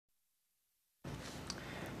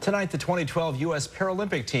Tonight, the 2012 U.S.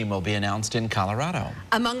 Paralympic team will be announced in Colorado.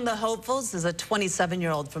 Among the hopefuls is a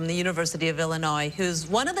 27-year-old from the University of Illinois who's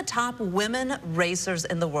one of the top women racers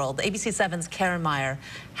in the world. ABC 7's Karen Meyer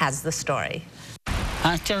has the story.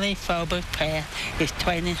 Anjali Forber-Pratt is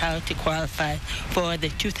training hard to qualify for the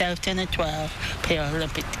 2012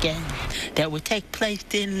 Paralympic Games that will take place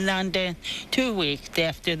in London 2 weeks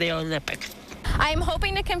after the Olympics. I'm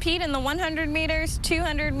hoping to compete in the 100 meters,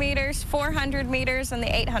 200 meters, 400 meters, and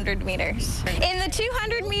the 800 meters. In the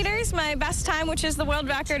 200 meters, my best time, which is the world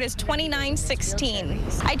record, is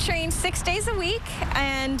 29:16. I train 6 days a week,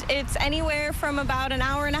 and it's anywhere from about an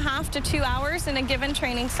hour and a half to 2 hours in a given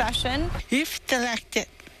training session. If selected,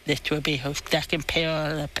 this will be her second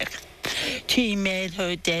Paralympics. She made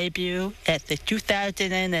her debut at the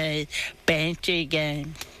 2008 Beijing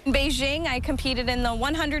Games. In Beijing, I competed in the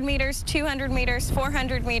 100 meters, 200 meters,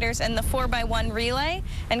 400 meters, and the 4x1 relay,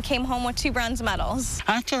 and came home with 2 bronze medals.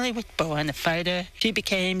 Anjali was born a fighter. She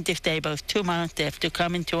became disabled 2 months after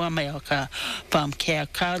coming to America from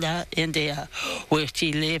Calcutta, India, where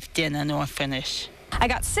she lived in an orphanage. I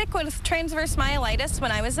got sick with transverse myelitis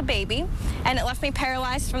when I was a baby, and it left me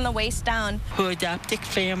paralyzed from the waist down. Her adopted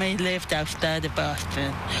family lived outside of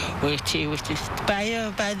Boston, where she was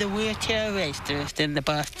inspired by the wheelchair racers in the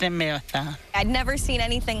Boston Marathon. I'd never seen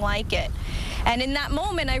anything like it. And in that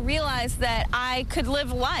moment, I realized that I could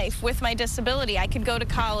live life with my disability. I could go to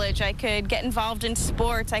college, I could get involved in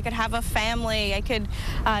sports, I could have a family, I could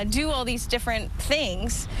do all these different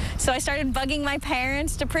things. So I started bugging my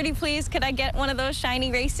parents to pretty please, could I get one of those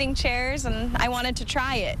shiny racing chairs? And I wanted to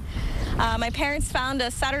try it. My parents found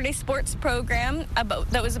a Saturday sports program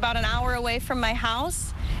that was about an hour away from my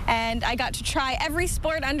house, and I got to try every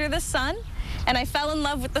sport under the sun. And I fell in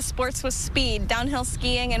love with the sports with speed, downhill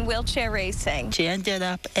skiing and wheelchair racing. She ended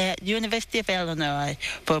up at University of Illinois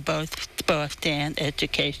for both sports and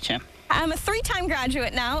education. I'm a 3-time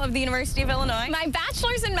graduate now of the University of Illinois. My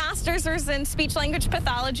bachelor's and master's is in speech-language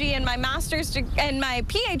pathology, and my master's and my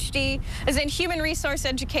PhD is in human resource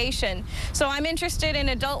education. So I'm interested in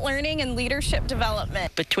adult learning and leadership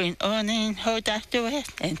development. Between earning her doctorate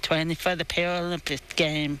and training for the Paralympic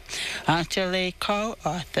Games, Anjali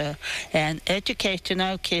co-authored an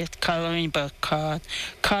educational kids coloring book called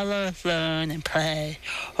Color, Learn, and Play,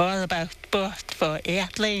 all about sports for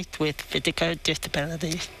athletes with physical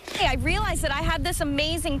disabilities. I realized that I had this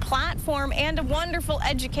amazing platform and a wonderful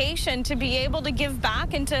education to be able to give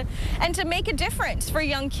back and to make a difference for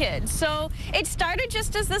young kids. So it started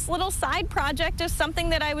just as this little side project of something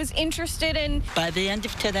that I was interested in. By the end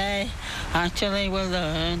of today, Anjali will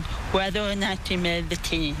learn whether or not she made the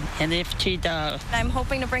team, and if she does. I'm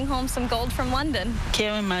hoping to bring home some gold from London.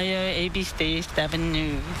 Karen Meyer, ABC 7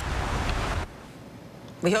 News.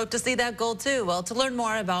 We hope to see that goal too. Well, to learn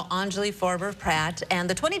more about Anjali Forber-Pratt and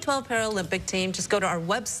the 2012 Paralympic team, just go to our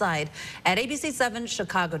website at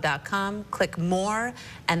abc7chicago.com, click more,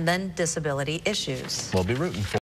 and then disability issues. We'll be rooting for